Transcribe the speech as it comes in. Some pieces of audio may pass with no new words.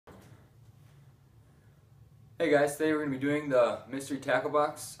Hey guys, today we're going to be doing the mystery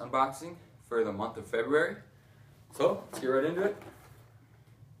Tacklebox unboxing for the month of February. So, let's get right into it.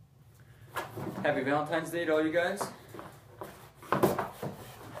 Happy Valentine's Day to all you guys.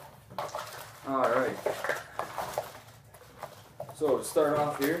 Alright. So, to start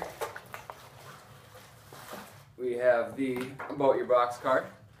off here, we have the About Your Box card.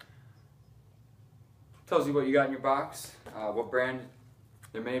 Tells you what you got in your box, what brand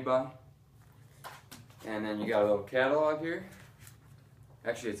they're made by. And then you got a little catalog here.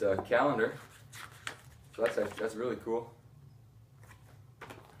 Actually, it's a calendar, so that's really cool.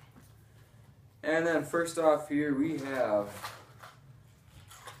 And then first off here we have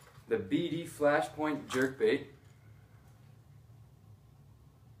the BD Flashpoint Jerkbait.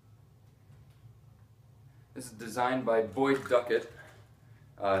 This is designed by Boyd Duckett.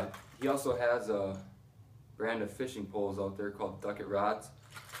 He also has a brand of fishing poles out there called Duckett Rods.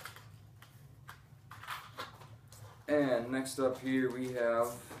 And next up here we have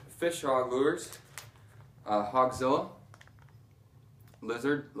Fish Hog Lures, Hogzilla.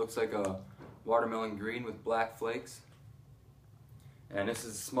 Lizard, looks like a watermelon green with black flakes. And this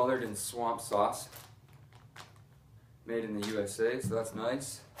is smothered in swamp sauce. Made in the USA, so that's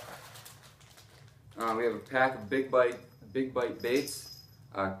nice. We have a pack of Big Bite baits,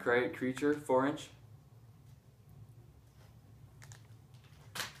 Creature 4-inch.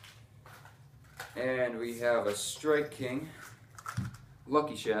 And we have a Strike King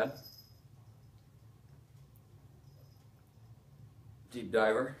Lucky Shad, deep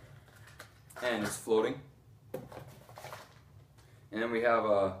diver, and it's floating. And then we have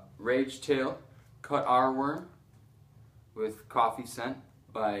a Rage Tail Cut R Worm with coffee scent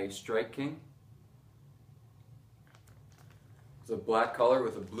by Strike King. It's a black color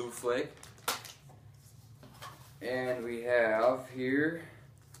with a blue flake. And we have here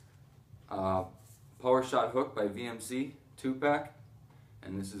Power Shot Hook by VMC 2-pack,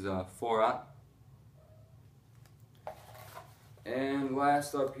 and this is a 4-aught. And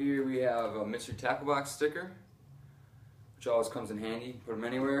last up here we have a Mystery Tacklebox sticker, which always comes in handy. Put them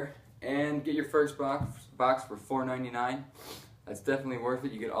anywhere, and get your first box for $4.99. That's definitely worth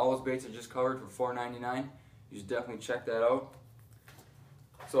it. You get all those baits I just covered for $4.99. You should definitely check that out.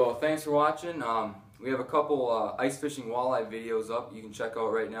 So thanks for watching. We have a couple ice fishing walleye videos up you can check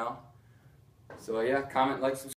out right now. So yeah, comment, like, subscribe.